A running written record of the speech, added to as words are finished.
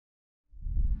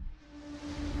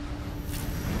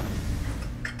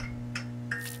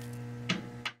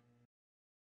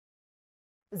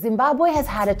Zimbabwe has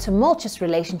had a tumultuous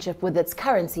relationship with its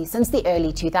currency since the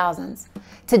early 2000s.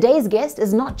 Today's guest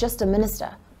is not just a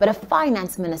minister, but a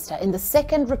finance minister in the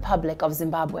Second Republic of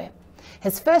Zimbabwe.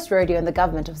 His first rodeo in the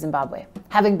government of Zimbabwe,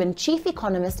 having been chief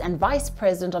economist and vice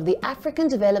president of the African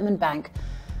Development Bank.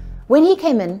 When he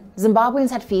came in, Zimbabweans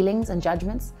had feelings and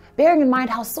judgments, bearing in mind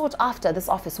how sought after this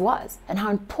office was and how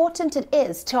important it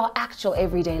is to our actual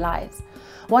everyday lives.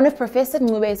 One of Professor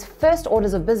Ncube's first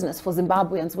orders of business for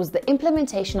Zimbabweans was the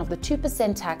implementation of the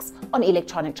 2% tax on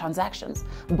electronic transactions.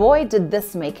 Boy, did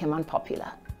this make him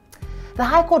unpopular. The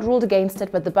High Court ruled against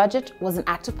it, but the budget was an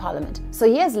act of parliament. So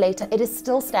years later, it is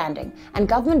still standing, and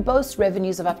government boasts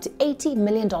revenues of up to $80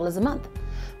 million a month.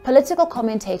 Political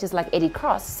commentators like Eddie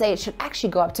Cross say it should actually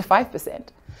go up to 5%.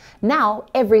 Now,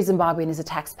 every Zimbabwean is a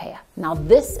taxpayer. Now,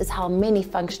 this is how many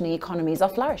functioning economies are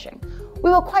flourishing.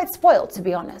 We were quite spoiled, to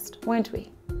be honest, weren't we?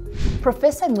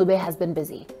 Professor Ncube has been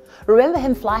busy. Remember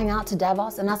him flying out to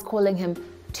Davos and us calling him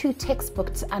too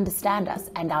textbook to understand us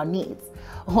and our needs?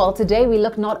 Well, today we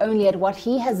look not only at what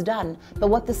he has done, but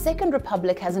what the Second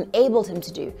Republic has enabled him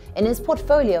to do in his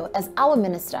portfolio as our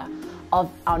minister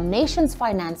of our nation's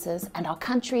finances and our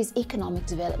country's economic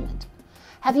development.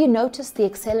 Have you noticed the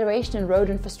acceleration in road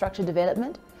infrastructure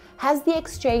development? Has the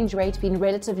exchange rate been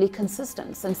relatively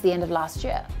consistent since the end of last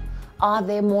year? Are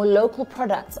there more local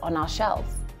products on our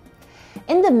shelves?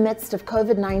 In the midst of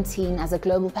COVID-19 as a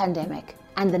global pandemic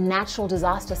and the natural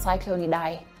disaster Cyclone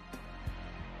Idai,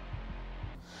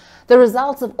 the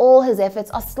results of all his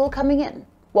efforts are still coming in.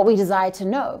 What we desire to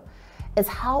know is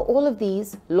how all of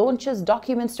these launches,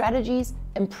 documents, strategies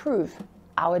improve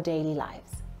our daily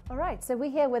lives. All right, so we're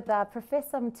here with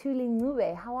Professor Mthuli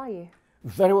Ncube. How are you?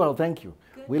 Very well, thank you.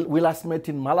 We last met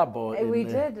in Malabo. We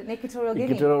did, in Equatorial Guinea.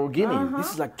 Equatorial Guinea.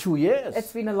 This is like 2 years.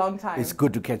 It's been a long time. It's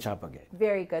good to catch up again.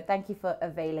 Very good. Thank you for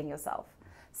availing yourself.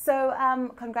 So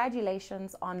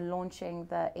congratulations on launching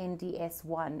the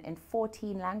NDS1 in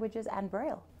 14 languages and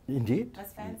Braille. Indeed.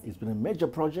 That's fancy. It's been a major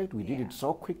project. We did it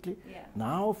so quickly.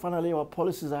 Now, finally, our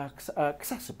policies are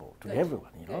accessible to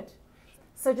everyone, you know.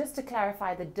 So just to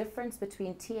clarify, the difference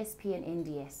between TSP and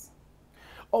NDS?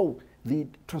 Oh, the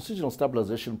Transitional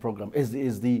Stabilization Program, as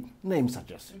the name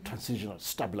suggests, Transitional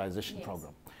Stabilization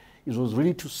Program. It was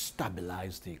really to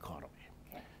stabilize the economy.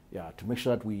 Yeah, to make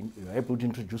sure that we were able to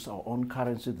introduce our own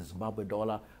currency, the Zimbabwe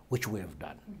dollar, which we have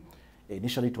done.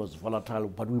 Initially, it was volatile,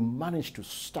 but we managed to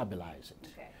stabilize it.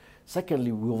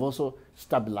 Secondly, we've also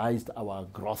stabilized our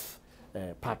growth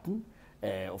pattern.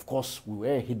 Of course, we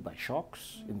were hit by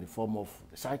shocks in the form of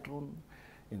the cyclone,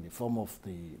 in the form of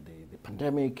the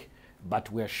pandemic,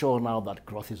 but we are sure now that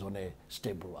growth is on a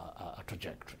stable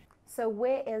trajectory. So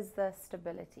where is the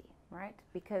stability, right?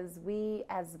 Because we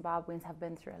as Zimbabweans have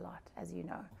been through a lot, as you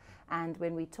know. And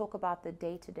when we talk about the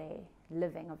day-to-day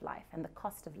living of life and the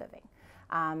cost of living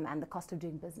and the cost of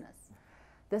doing business,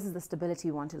 this is the stability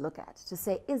we want to look at, to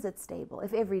say, is it stable?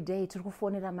 If every day,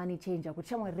 money change,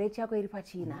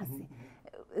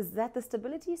 is that the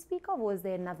stability you speak of, or is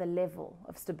there another level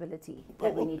of stability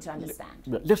that we need to understand?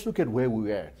 Let's look at where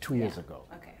we were 2 years ago.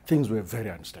 Things were very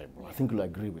unstable. I think you'll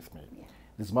agree with me.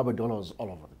 The Zimbabwe dollar was all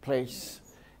over the place.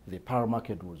 The power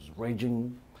market was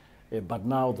raging. But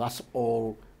now that's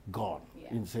all gone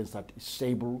in the sense that it's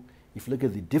stable. If you look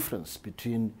at the difference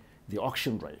between the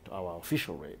auction rate, our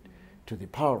official rate, to the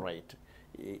power rate,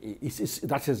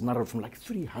 that has narrowed from like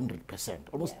 300%,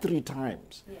 almost 3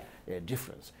 times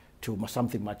difference, to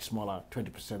something much smaller,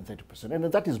 20%, 30%,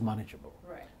 and that is manageable.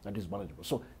 That is manageable.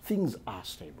 So things are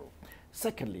stable.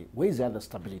 Secondly, where is the other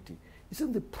stability? It's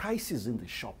in the prices in the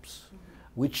shops,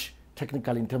 which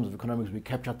technically in terms of economics we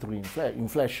capture through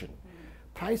inflation.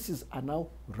 Prices are now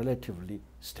relatively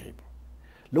stable.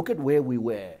 Look at where we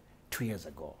were 2 years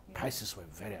ago. Prices were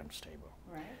very unstable.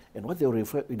 And what they were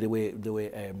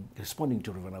responding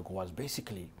to, Rivanako, was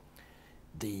basically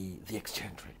the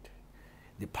exchange rate.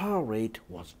 The power rate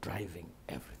was driving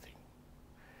everything.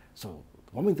 So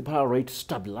the moment the power rate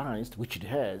stabilized, which it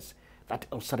has, that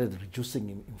started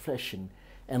reducing inflation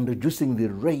and reducing the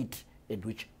rate at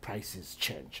which prices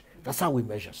change. That's how we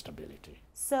measure stability.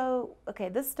 So, okay,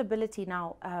 this stability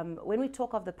now, when we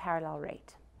talk of the parallel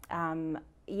rate,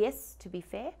 yes, to be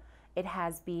fair, it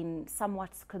has been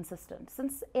somewhat consistent.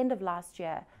 Since end of last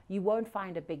year, you won't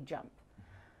find a big jump.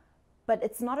 But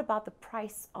it's not about the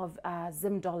price of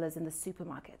Zim dollars in the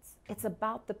supermarkets. It's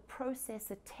about the process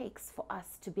it takes for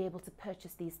us to be able to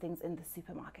purchase these things in the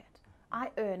supermarket. I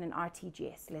earn an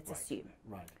RTGS, let's assume.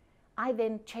 I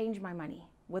then change my money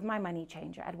with my money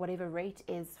changer at whatever rate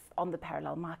is on the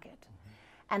parallel market.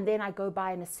 And then I go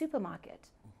buy in a supermarket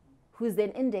who's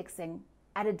then indexing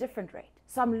at a different rate.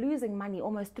 So I'm losing money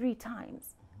almost 3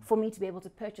 times for me to be able to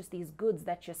purchase these goods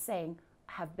that you're saying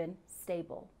have been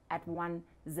stable at one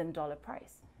Zim dollar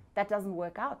price. That doesn't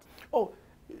work out. Oh,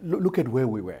 look at where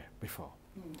we were before.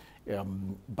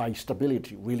 By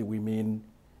stability, really we mean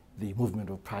the movement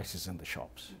of prices in the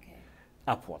shops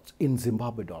upwards in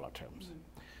Zimbabwe dollar terms.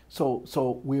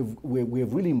 So we've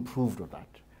really improved on that.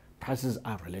 Prices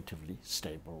are relatively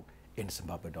stable in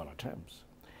Zimbabwe dollar terms,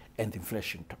 and the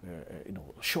inflation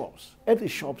shows. At the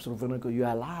shops, you're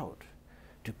allowed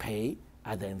to pay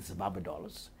either in Zimbabwe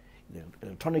dollars. The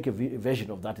electronic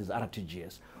version of that is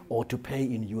RTGS, or to pay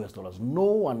in US dollars. No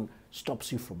one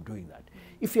stops you from doing that.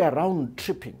 If you're round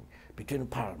tripping between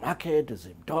parallel market,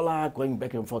 Zim dollar, going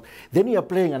back and forth, then you're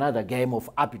playing another game of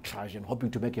arbitrage and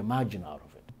hoping to make a margin out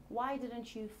of it. Why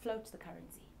didn't you float the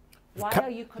currency? Why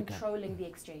are you controlling the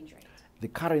exchange rate? The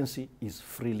currency is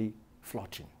freely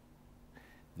floating.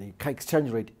 The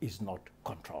exchange rate is not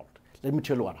controlled. Let me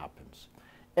tell you what happens.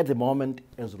 At the moment,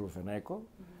 as Ruveneko,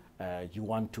 you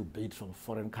want to bid from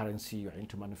foreign currency, you're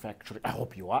into manufacturing. I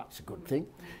hope you are, it's a good thing,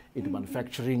 into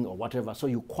manufacturing or whatever. So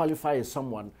you qualify as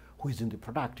someone who is in the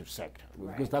productive sector,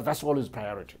 because that's always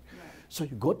priority. So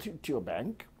you go to your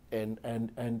bank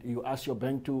and you ask your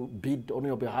bank to bid on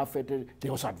your behalf. They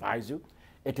also advise you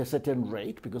at a certain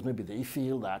rate, because maybe they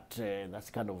feel that that's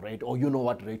the kind of rate, or you know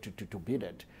what rate to bid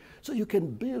at. So you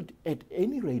can bid at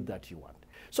any rate that you want.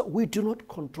 So we do not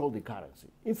control the currency.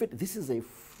 In fact, this is a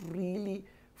freely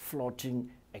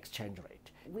floating exchange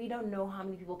rate. We don't know how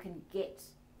many people can get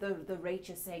the rate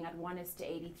you're saying at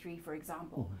 1:83, for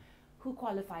example. Who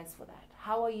qualifies for that?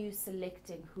 How are you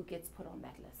selecting who gets put on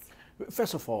that list?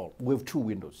 First of all, we have two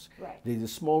windows. There's the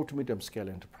small to medium scale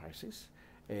enterprises.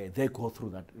 They go through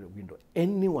that window.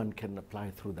 Anyone can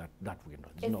apply through that window.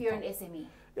 If you're an SME?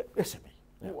 SME.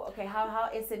 Yeah. Okay, how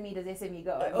SME does SME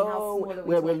go? I mean, how small are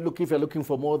we well, look, if you're looking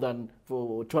for more than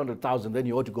for 200,000, then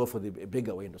you ought to go for the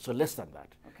bigger window. So less than that.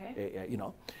 Okay.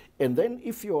 And then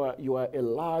if you are a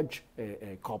large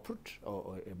corporate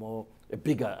or a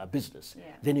bigger business,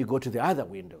 then you go to the other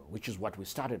window, which is what we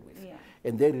started with.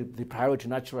 And then the priority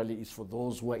naturally is for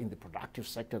those who are in the productive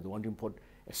sector. They want to import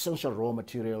essential raw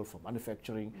material for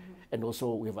manufacturing, and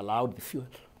also we have allowed the fuel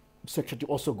sector to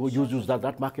also go use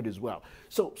that market as well.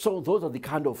 So those are the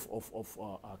kind of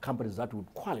companies that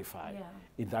would qualify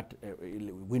in that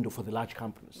window for the large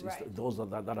companies. Those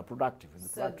that are productive in the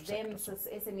productive sector. So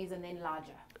SMEs and then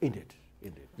larger. Indeed.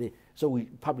 So we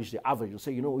publish the average. You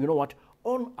say, you know what?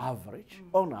 On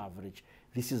average,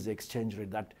 this is the exchange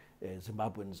rate that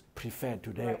Zimbabweans prefer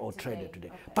today or traded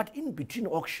today. But in between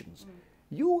auctions,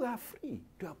 you are free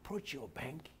to approach your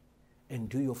bank and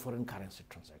do your foreign currency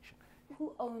transaction.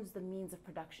 Who owns the means of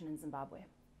production in Zimbabwe?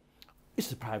 It's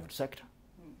the private sector,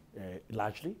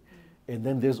 largely. And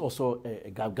then there's also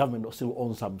a government still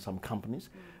owns some companies,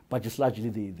 but it's largely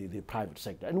the private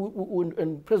sector.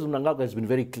 And President Mnangagwa has been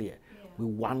very clear. We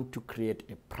want to create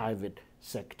a private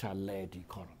sector-led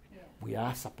economy. We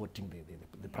are supporting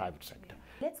the private sector.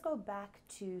 Let's go back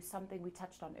to something we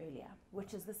touched on earlier,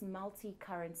 which is this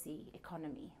multi-currency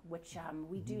economy, which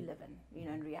we do live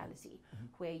in reality,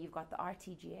 where you've got the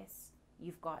RTGS,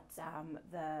 you've got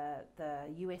the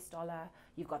US dollar,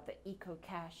 you've got the eco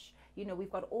cash.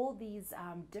 We've got all these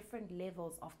different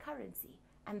levels of currency,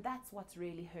 and that's what's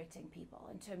really hurting people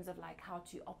in terms of like how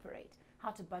to operate,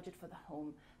 how to budget for the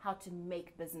home, how to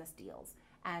make business deals.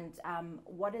 And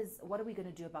what are we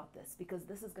going to do about this? Because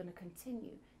this is going to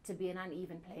continue to be an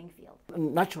uneven playing field.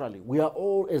 Naturally, we are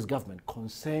all, as government,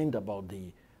 concerned about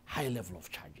the high level of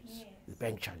charges, the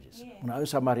bank charges.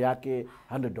 Unaweza mali yake,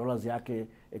 $100 yake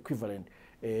equivalent.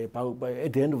 But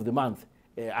at the end of the month,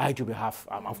 I had to be half.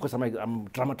 Of course, I'm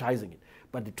dramatizing it.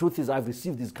 But the truth is, I've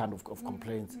received these kind of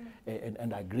complaints,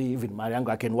 and I agree. Even Mariango,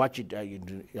 I can watch it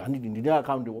in the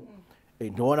account.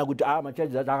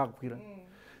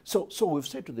 So we've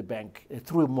said to the bank,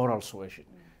 through a moral suasion,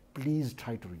 please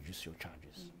try to reduce your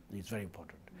charges. It's very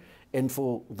important. And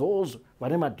for those,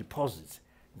 whatever deposits,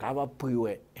 give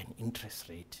an interest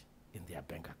rate in their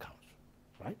bank accounts,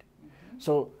 right?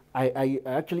 So I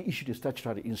actually issued a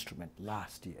statutory instrument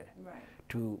last year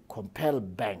to compel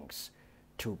banks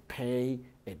to pay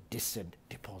a decent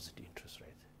deposit interest rate.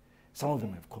 Some of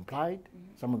them have complied,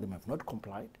 some of them have not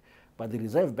complied. But the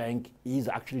Reserve Bank is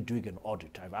actually doing an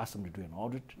audit. I've asked them to do an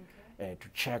audit to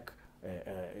check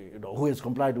who has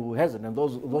complied, who hasn't, and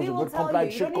those who have not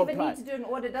complied should comply. You don't even need to do an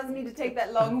audit. It doesn't need to take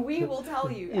that long. We will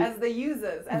tell you as the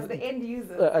users, as the end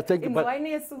users. I think, I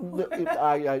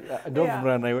don't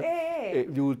run away.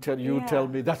 You tell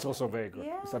me. That's also very good.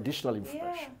 It's additional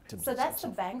information. So that's the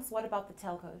banks. What about the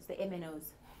telcos, the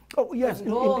MNOs? Oh yes, and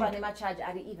charge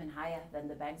are even higher than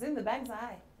the banks. And the banks are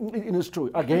high. It is true.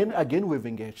 Again, we've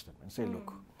engaged them and say,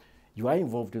 look, you are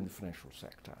involved in the financial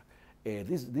sector.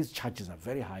 These charges are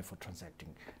very high for transacting.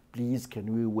 Please,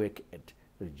 can we work at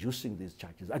reducing these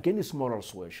charges? Again, it's moral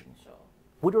suasion. Sure.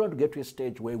 We don't want to get to a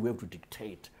stage where we have to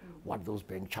dictate what those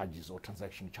bank charges or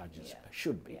transaction charges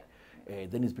should be.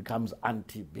 Then it becomes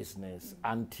anti-business,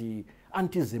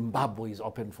 anti-Zimbabwe is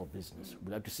open for business.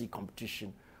 We'll have to see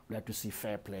competition, we'll have to see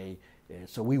fair play.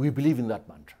 So we believe in that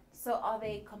mantra. So are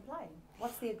they complying?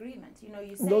 What's the agreement? You know,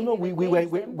 you say no. We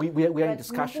are in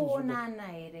discussions.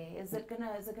 Is it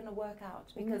gonna work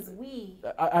out? Because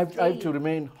I have to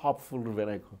remain hopeful,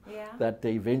 Ruveneko, that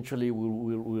they eventually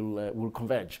will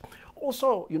converge.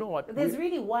 Also, you know what? There's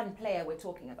really one player we're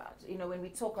talking about. You know, when we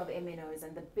talk of MNOs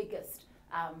and the biggest,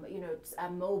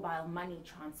 mobile money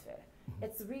transfer,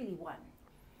 it's really one.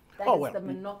 That is the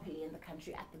monopoly in the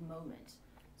country at the moment.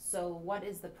 So what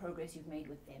is the progress you've made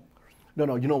with them?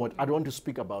 No, you know what? I don't want to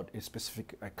speak about a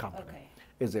specific company. Okay.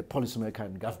 As a policymaker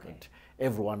in government,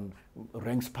 everyone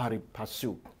ranks pari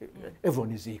passu.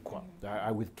 Everyone is equal.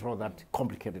 I withdraw that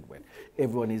complicated word.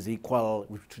 Everyone is equal,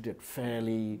 we're treated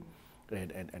fairly,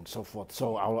 and so forth.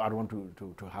 So I don't want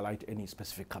to highlight any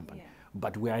specific company.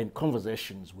 But we are in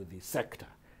conversations with the sector,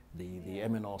 the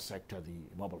MNO sector, the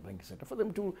mobile banking sector, for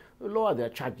them to lower their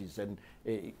charges. And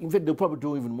in fact, they'll probably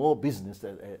do even more business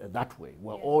that way.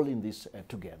 We're all in this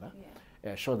together.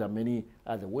 Sure, there are many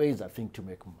other ways, I think, to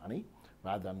make money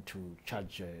rather than to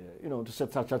charge, to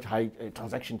set such high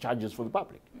transaction charges for the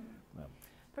public.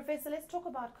 Professor, let's talk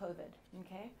about COVID,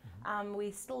 okay?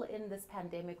 We're still in this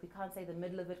pandemic. We can't say the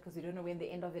middle of it because we don't know when the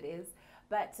end of it is.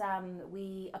 But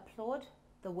we applaud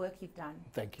the work you've done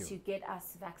to get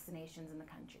us vaccinations in the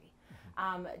country.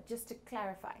 Just to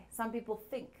clarify, some people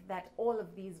think that all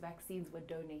of these vaccines were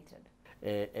donated.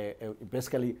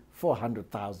 Basically,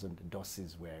 400,000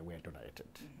 doses were donated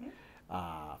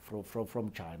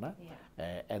from China.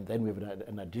 And then we have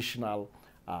an additional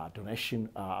donation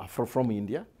from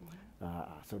India,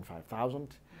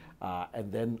 75,000.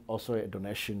 And then also a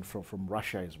donation from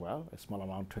Russia as well, a small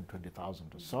amount,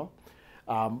 20,000 or so.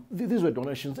 These were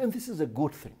donations, and this is a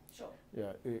good thing. Sure.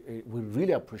 We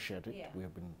really appreciate it. We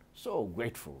have been so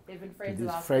grateful to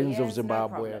these friends of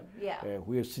Zimbabwe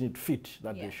who have seen it fit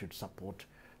that they should support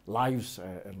lives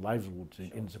and livelihoods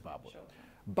in Zimbabwe.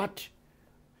 But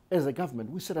as a government,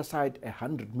 we set aside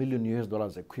 $100 million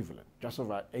equivalent, just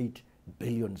over 8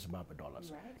 billion Zimbabwe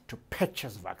dollars, to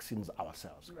purchase vaccines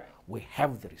ourselves. We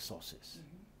have the resources.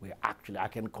 I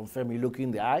can confirm, you look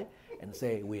in the eye and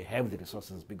say we have the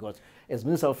resources, because as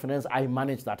Minister of Finance, I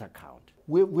manage that account.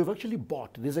 We've actually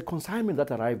bought, there's a consignment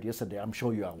that arrived yesterday, I'm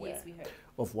sure you are aware, yes, we heard,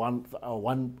 of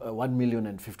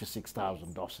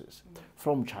 1,056,000 doses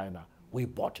from China. We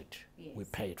bought it, we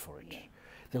paid for it.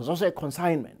 There was also a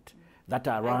consignment that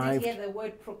arrived. I did hear the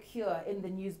word procure in the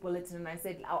news bulletin, and I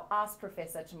said, I'll ask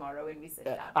Professor tomorrow when we sit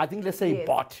down. I think let's say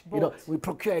bought. You know, we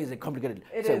procure is a complicated.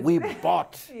 We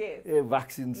bought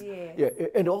vaccines.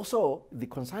 And also the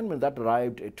consignment that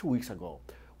arrived 2 weeks ago,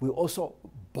 we also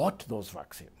bought those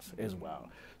vaccines as well.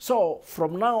 So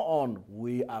from now on,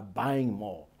 we are buying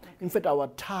more. In fact, our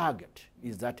target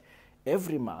is that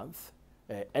every month,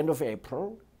 end of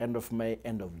April, end of May,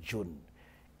 end of June,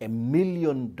 1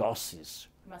 million doses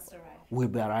must arrive. Will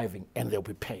be arriving, and they'll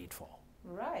be paid for.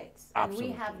 Right. Absolutely.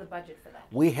 And we have the budget for that.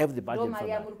 We have the budget for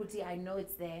that. I know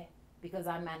it's there because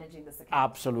I'm managing this account.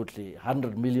 Absolutely.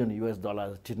 $100 million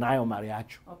Tinayo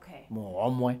mariacho. Okay.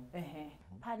 Muomwe.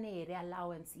 Pane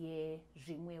allowance ye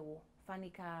jimwewo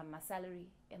fanika my salary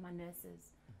and my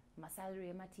nurses, my salary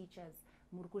and my teachers,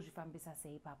 murukuzvifambisa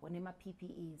sei papo nema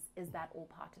PPEs. Is that all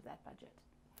part of that budget?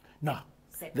 No.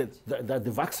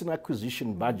 The vaccine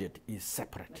acquisition budget is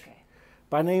separate. Okay.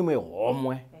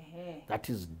 That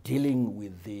is dealing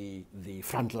with the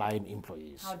frontline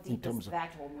employees. How deep is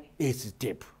that homwe? It's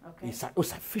deep. Okay. It's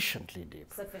sufficiently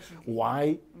deep. Sufficiently.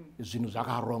 Why?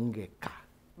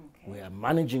 We are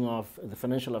managing off the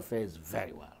financial affairs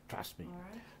very well, trust me.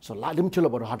 Right. So let me tell you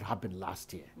about what happened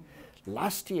last year.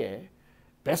 Last year,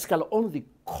 basically on the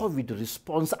COVID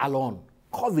response alone,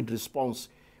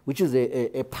 which is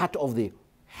a part of the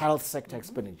health sector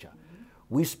expenditure,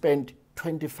 we spent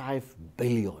 25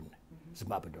 billion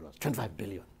Zimbabwe dollars, 25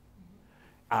 billion.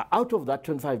 Out of that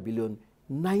 25 billion,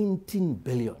 19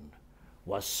 billion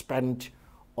was spent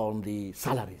on the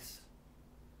salaries.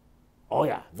 Oh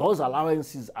yeah, those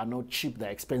allowances are not cheap,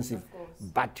 they're expensive,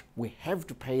 but we have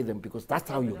to pay them because that's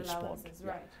how you respond.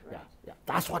 Right.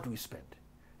 That's what we spent.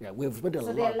 Yeah, we've spent a lot.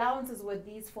 So the allowances were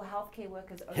these for healthcare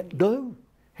workers only? No,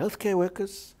 healthcare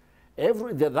workers,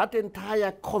 that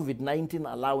entire COVID-19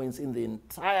 allowance in the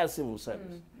entire civil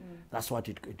service, that's what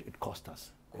it cost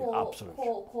us. Absolutely.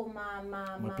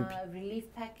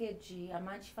 Relief package,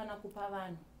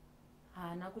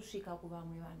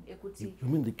 You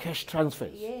mean the cash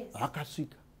transfers? Yes.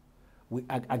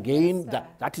 Again,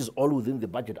 that is all within the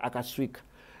budget.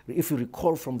 If you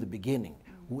recall from the beginning,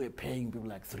 we were paying people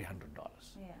like $300.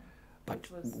 Yeah. But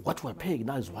what we're paying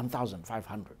now is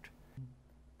 $1,500.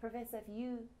 Professor, if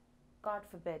you, God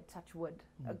forbid, touch wood,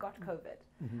 got COVID,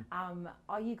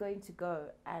 are you going to go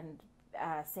and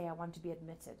say, I want to be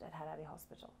admitted at Harare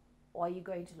Hospital? Or are you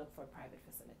going to look for a private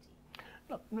facility?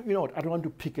 No, you know what, I don't want to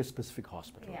pick a specific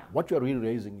hospital. Yeah. What you're really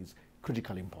raising is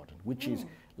critically important, which is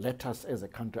let us as a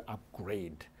country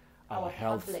upgrade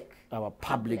our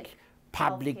public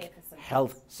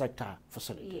health sector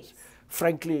facilities. Yes.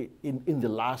 Frankly, in the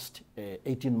last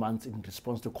 18 months in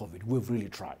response to COVID, we've really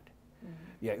tried.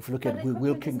 Yeah, if you look at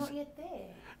Wilkins, is not yet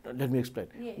there. Let me explain.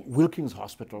 Yes. Wilkins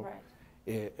Hospital,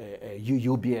 Right.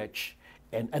 UBH,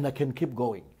 and I can keep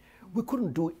going. We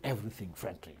couldn't do everything,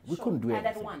 frankly. We couldn't do everything.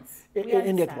 And at once.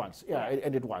 And at once, yeah,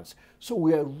 and at once. So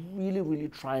we are really, really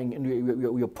trying, and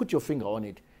we put your finger on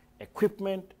it.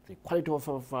 Equipment, the quality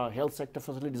of our health sector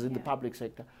facilities in the public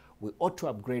sector, we ought to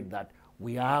upgrade that.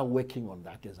 We are working on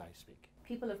that as I speak.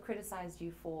 People have criticized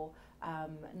you for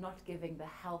not giving the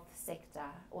health sector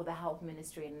or the health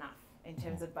ministry enough in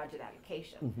terms of budget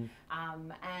allocation.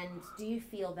 And do you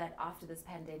feel that after this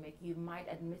pandemic, you might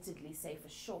admittedly say for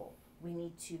sure, we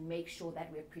need to make sure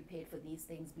that we're prepared for these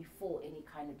things before any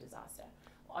kind of disaster?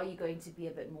 Or are you going to be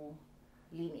a bit more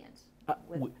lenient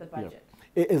with the budget?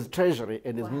 Yeah. As Treasury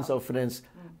and as Minister of Finance,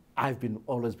 I've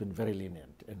always been very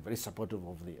lenient and very supportive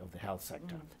of the health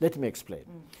sector. Let me explain.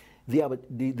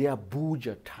 Their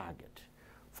budget target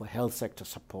for health sector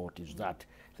support is that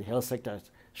the health sector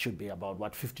should be about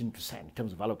 15% in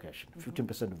terms of allocation,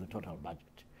 15% of the total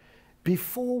budget.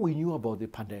 Before we knew about the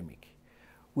pandemic,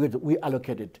 we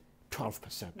allocated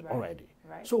 12% already.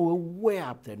 Right. So we're way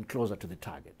up there and closer to the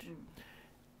target.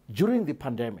 During the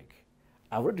pandemic,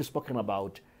 I've already spoken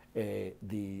about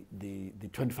the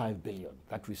 25 billion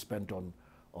that we spent on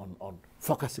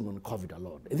focusing on COVID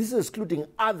alone. This is excluding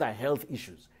other health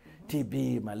issues,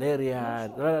 TB, malaria,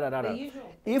 The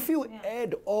usual. If you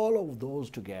add all of those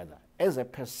together as a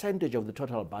percentage of the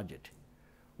total budget,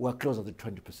 we're closer to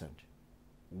 20%,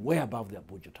 way above their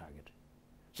budget target.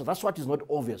 So that's what is not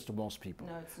obvious to most people.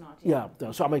 No, it's not.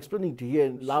 Yeah, so I'm explaining to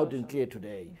you loud and clear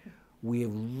today. We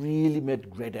have really made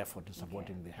great effort in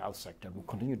supporting the health sector. We'll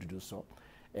continue to do so.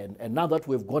 And now that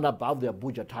we've gone above their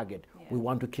budget target, we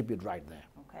want to keep it right there.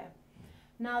 Okay.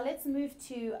 Now let's move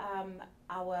to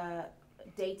our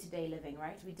day-to-day living,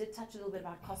 right? We did touch a little bit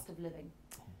about cost of living.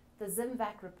 The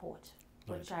ZimVac report,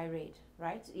 which I read,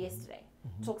 right, yesterday,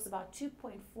 talks about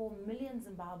 2.4 million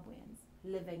Zimbabweans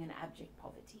living in abject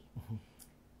poverty.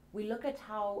 We look at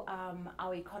how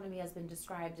our economy has been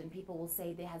described, and people will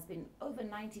say there has been over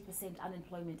 90%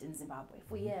 unemployment in Zimbabwe.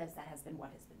 For years, that has been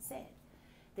what has been said.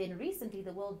 Then recently,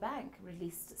 the World Bank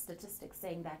released statistics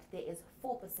saying that there is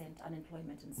 4%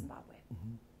 unemployment in Zimbabwe.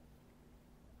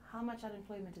 How much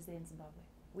unemployment is there in Zimbabwe?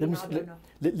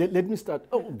 Let me start.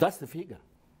 Oh, that's the figure.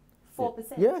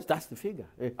 4%? Yes, that's the figure.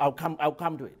 I'll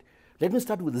come to it. Let me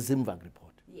start with the ZimVac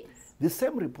report. Yes. The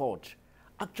same report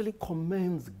actually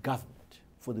commends government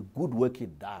for the good work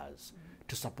it does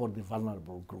to support the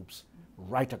vulnerable groups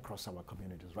right across our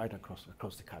communities, right across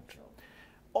the country.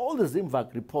 All the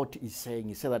ZimVac report is saying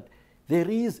is that there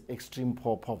is extreme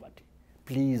poverty.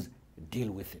 Please deal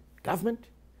with it. Government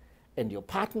and your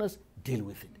partners deal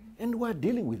with it. And we're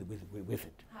dealing with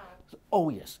it. How? So, oh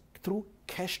yes, through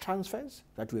cash transfers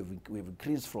that we've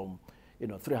increased from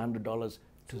 $300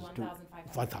 to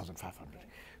 $1,500.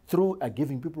 Through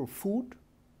giving people food,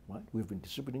 right? We've been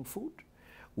distributing food.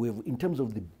 In terms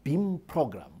of the BEAM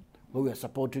program, where we are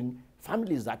supporting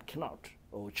families that cannot,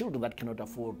 or children that cannot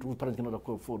afford, whose parents cannot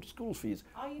afford school fees.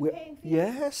 Are you paying fees?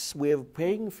 Yes, we're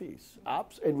paying fees,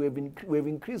 and we've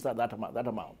increased that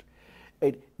amount.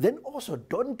 And then also,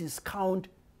 don't discount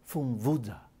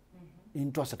Fumvuza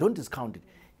in Twasa. Don't discount it.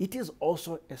 It is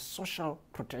also a social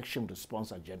protection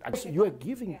response agenda. So you are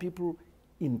giving people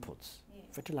inputs,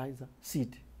 fertilizer,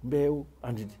 seed, mbeu,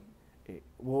 and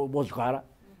wozgara.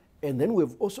 And then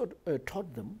we've also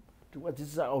taught them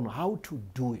on how to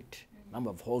do it. Number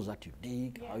of holes that you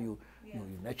dig, how you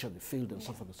nurture the field, and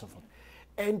so forth and so forth.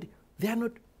 And they are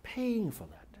not paying for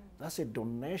that. That's a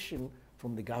donation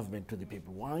from the government to the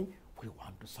people. Why? We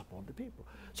want to support the people.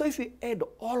 So if you add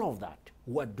all of that,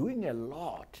 we're doing a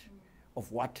lot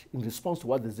of what, in response to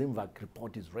what the ZimVac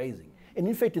report is raising. And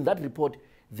in fact, in that report,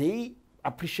 they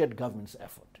appreciate government's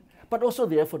effort, but also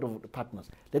the effort of the partners.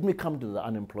 Let me come to the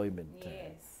unemployment.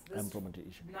 Employment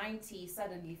issue. 90,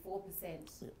 suddenly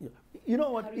 4%. You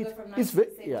know what? How do you go from 90%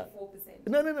 to 4%?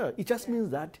 No. It just means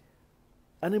that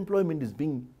unemployment is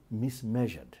being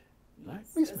mismeasured. Yes. Right?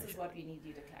 This is what we need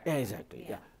you to clarify. Exactly,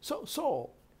 yeah. So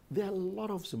there are a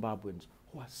lot of Zimbabweans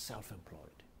who are self-employed.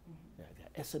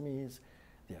 They're SMEs,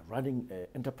 they're running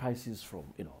enterprises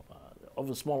from, of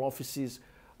the small offices,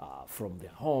 from their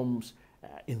homes,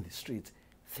 in the streets.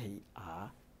 They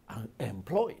are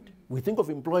employed. We think of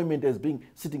employment as being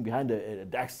sitting behind a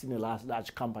desk in a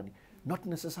large company. Not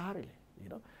necessarily,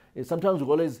 Sometimes we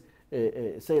always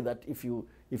say that if you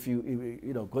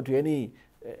go to any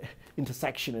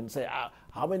intersection and say,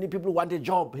 how many people want a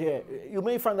job here? You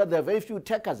may find that there are very few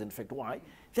takers, in fact. Why?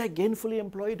 They're gainfully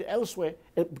employed elsewhere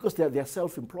because they're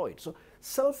self-employed. So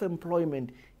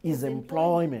self-employment is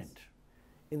employment.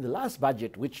 In the last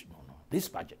budget, this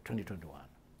budget, 2021,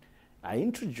 I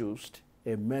introduced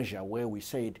a measure where we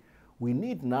said we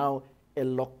need now a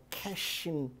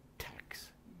location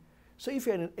tax. So if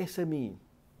you're an SME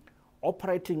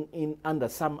operating under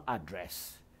some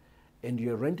address and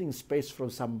you're renting space from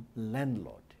some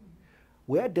landlord,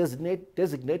 we are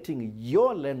designating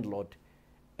your landlord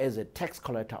as a tax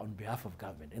collector on behalf of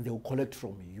government, and they will collect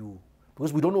from you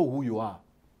because we don't know who you are,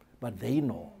 but they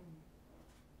know.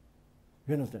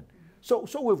 You understand? So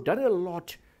we've done a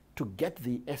lot to get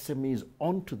the SMEs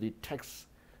onto the tax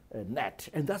net,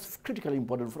 and that's critically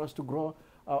important for us to grow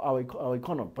our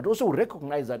economy, but also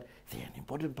recognize that they're an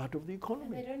important part of the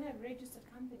economy. And they don't have registered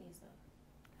companies, though.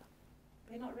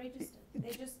 They're not registered.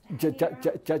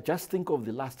 They just think of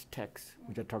the last tax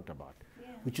which I talked about,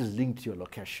 which is linked to your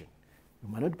location. You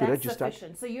might not be registered. That's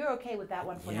sufficient. So you're okay with that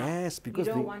one for now? Yes, because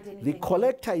you don't want anything the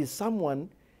collector is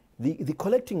someone, the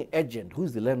collecting agent,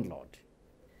 who's the landlord,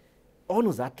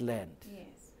 owns that land. Yes.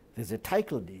 There's a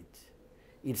title deed.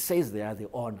 It says they are the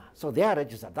owner. So they are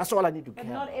registered. That's all I need to care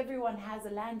about. But not about. Everyone has a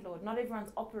landlord. Not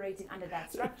everyone's operating under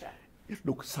that structure.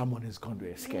 Look, someone is going to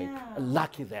escape. Yeah.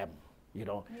 Lucky them,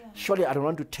 Surely I don't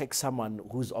want to take someone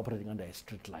who's operating under a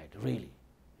street light, really.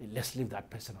 Let's leave that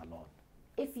person alone.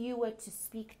 If you were to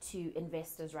speak to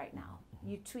investors right now,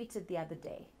 you tweeted the other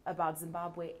day about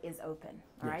Zimbabwe is open,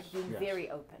 all right? Being very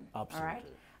open, absolutely.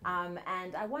 All right?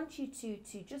 And I want you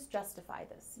to just justify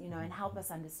this, and help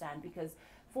us understand, because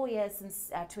 4 years since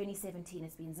 2017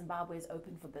 has been Zimbabwe is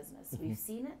open for business. We've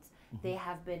seen it. There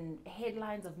have been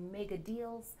headlines of mega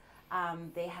deals.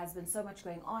 There has been so much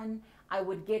going on. I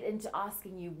would get into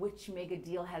asking you which mega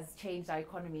deal has changed our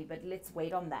economy, but let's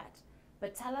wait on that.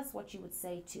 But tell us what you would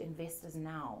say to investors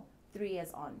now, 3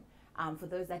 years on, for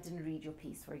those that didn't read your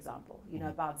piece, for example,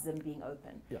 about Zim being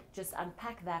open. Yeah. Just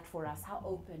unpack that for us. How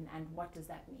open, and what does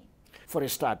that mean? For a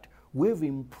start, we've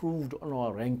improved on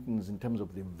our rankings in terms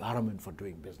of the environment for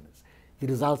doing business. The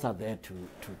results are there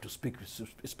to speak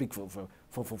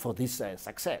for this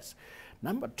success.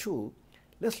 Number two,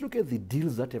 let's look at the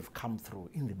deals that have come through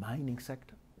in the mining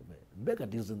sector, mega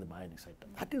deals in the mining sector.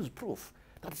 That is proof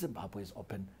that Zimbabwe is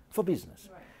open for business.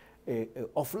 Right.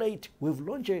 Of late, we've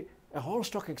launched a whole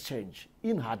stock exchange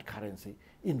in hard currency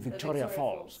in Victoria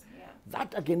Falls. Yeah.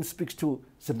 That again speaks to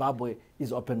Zimbabwe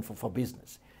is open for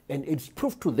business. And it's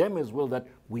proof to them as well that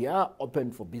we are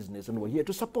open for business and we're here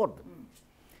to support them.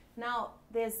 Now,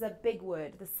 there's the big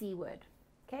word, the C word,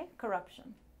 okay?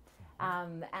 Corruption.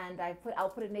 And I'll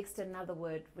put it next to another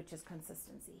word, which is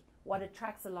consistency. What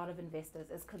attracts a lot of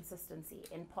investors is consistency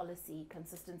in policy,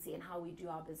 consistency in how we do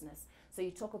our business. So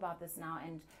you talk about this now,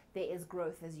 and there is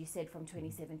growth, as you said, from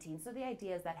 2017. So the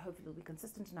idea is that hopefully we'll be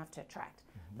consistent enough to attract.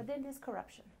 But then there's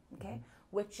corruption, okay,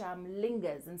 which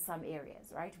lingers in some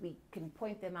areas, right? We can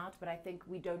point them out, but I think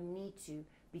we don't need to,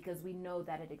 because we know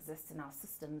that it exists in our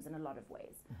systems in a lot of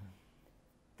ways.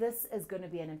 This is going to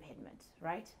be an impediment,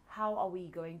 right? How are we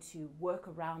going to work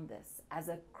around this as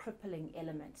a crippling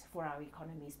element for our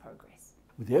economy's progress?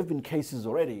 There have been cases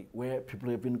already where people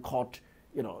have been caught,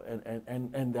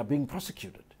 and they're being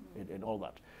prosecuted and all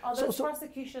that. Are those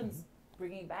prosecutions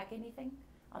bringing back anything?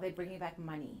 Are they bringing back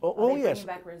money? Are they bringing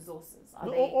back resources? Are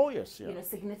they, yes. Yeah.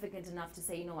 Significant enough to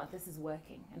say, you know what, this is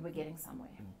working and we're getting somewhere?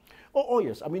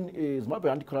 Yes. I mean, Zimbabwe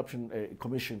Anti-Corruption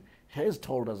Commission has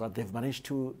told us that they've managed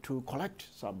to collect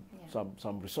some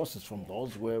resources from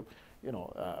those who were,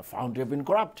 found to have been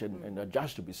corrupt and are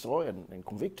judged to be so and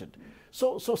convicted.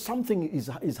 So something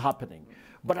is happening,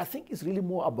 but I think it's really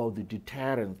more about the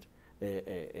deterrence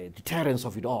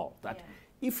of it all. That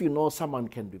if you know someone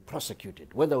can be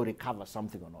prosecuted, whether we recover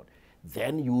something or not,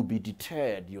 then you will be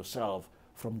deterred yourself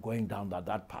from going down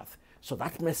that path. So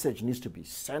that message needs to be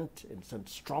sent and sent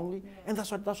strongly, and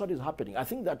that's what is happening. I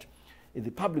think that the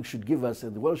public should give us,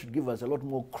 and the world should give us a lot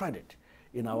more credit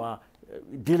in our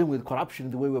dealing with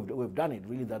corruption the way we've done it,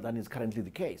 really, than is currently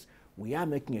the case. We are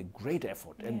making a great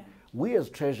effort, and we as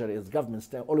Treasury, as government,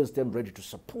 always stand ready to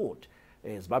support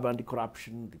Zimbabwe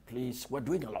Anti-Corruption, the police. We're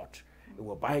doing a lot.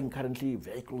 We're buying currently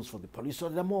vehicles for the police, so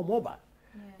they're more mobile,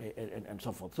 and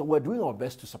so forth. So we're doing our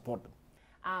best to support them.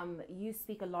 You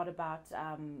speak a lot about,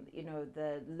 you know,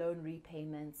 the loan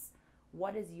repayments.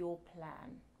 What is your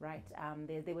plan, right?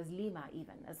 There was Lima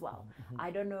even as well. I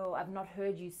don't know, I've not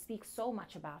heard you speak so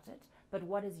much about it, but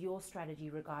what is your strategy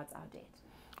regards our debt?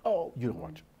 Oh, you know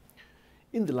what?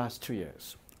 In the last 2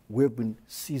 years, we've been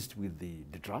seized with the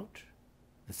drought,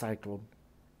 the cyclone,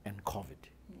 and COVID.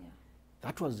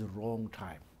 That was the wrong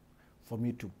time for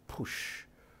me to push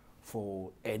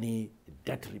for any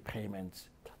debt repayments.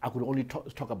 I could only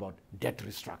talk about debt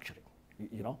restructuring,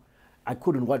 you know. I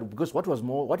couldn't, because what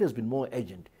has been more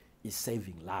urgent is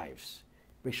saving lives,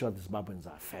 make sure the Zimbabweans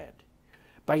are fed.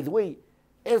 By the way,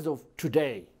 as of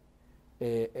today,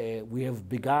 we have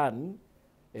begun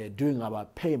doing our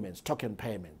payments, token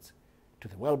payments, to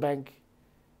the World Bank,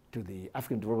 to the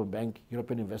African Development Bank,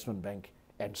 European Investment Bank,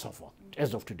 and so forth.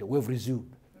 As of today, we've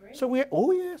resumed. Really? So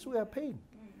oh yes, we are paying.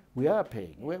 We are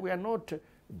paying. We are not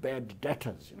bad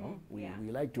debtors, you know.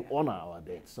 We like to honor our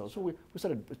debts. So we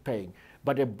started paying.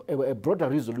 But a broader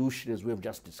resolution, as we've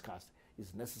just discussed,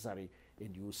 is necessary,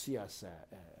 and you will see us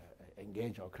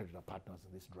engage our creditor partners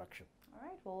in this direction. All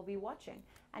right, well, we'll be watching.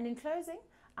 And in closing,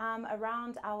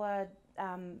 around our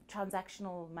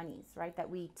transactional monies, right, that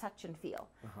we touch and feel,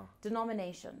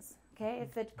 denominations. Okay,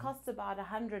 if it costs about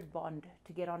 100 bond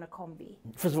to get on a combi.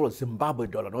 First of all, Zimbabwe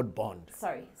dollar, not bond.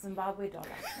 Sorry, Zimbabwe dollar.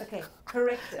 Okay,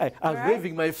 correct. I was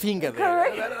waving my finger there.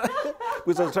 Correct.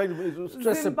 Which I was trying to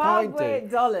stress a point. Zimbabwe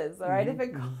dollars, all right? If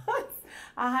it costs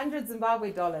 100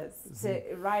 Zimbabwe dollars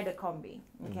to ride a combi,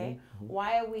 okay?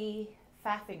 Why are we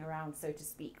faffing around, so to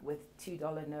speak, with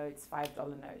 $2 notes,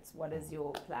 $5 notes? What is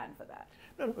your plan for that?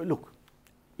 No, look.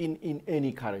 In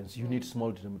any currency, you need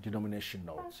small denomination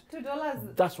notes.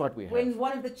 $2. That's what we have. When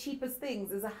one of the cheapest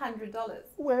things is $100.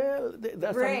 Well,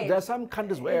 there are some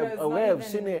countries where I've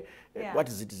seen what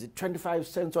is it? Is it 25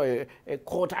 cents or a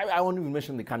quarter? I won't even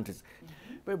mention the countries.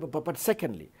 But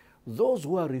secondly, those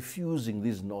who are refusing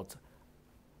these notes,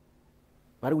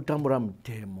 and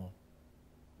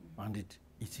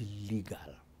it's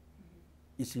illegal.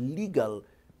 It's illegal.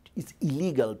 It's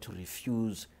illegal to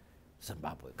refuse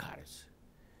Zimbabwe currency.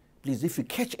 Please, if you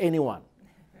catch anyone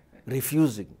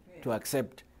refusing to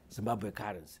accept Zimbabwe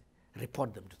currency,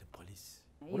 report them to the police.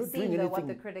 You've seen what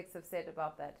the critics have said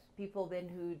about that. People then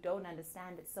who don't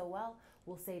understand it so well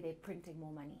will say they're printing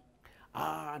more money.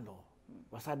 No.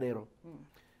 Wasadero.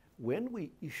 When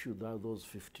we issue those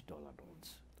 $50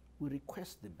 notes, we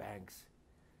request the banks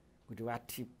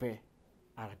to pay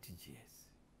RTGS.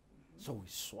 So we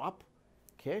swap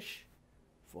cash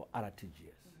for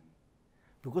RTGS.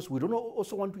 Because we don't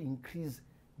also want to increase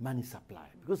money supply.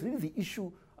 Because really the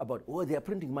issue about, they are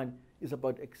printing money is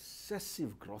about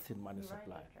excessive growth in money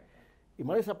supply. Right.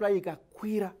 Money supply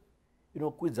ikakwira,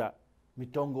 kwiza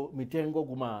mitengo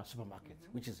kuma supermarkets,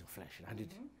 which is inflation, and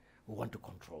we want to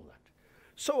control that.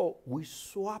 So we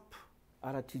swap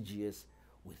RTGS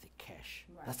with the cash.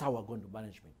 Right. That's how we're going to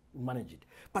manage it.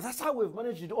 But that's how we've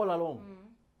managed it all along.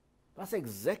 That's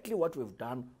exactly what we've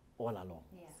done all along.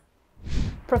 Yeah.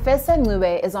 Professor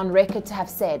Ncube is on record to have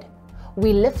said,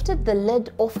 we lifted the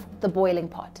lid off the boiling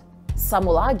pot. Some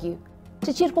will argue,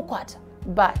 tichirkukwata,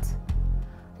 but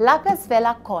lapes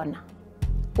vela kona,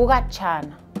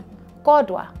 ukachana,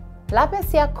 kodwa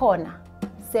lapes ya kona,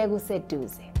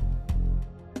 sekuseduze.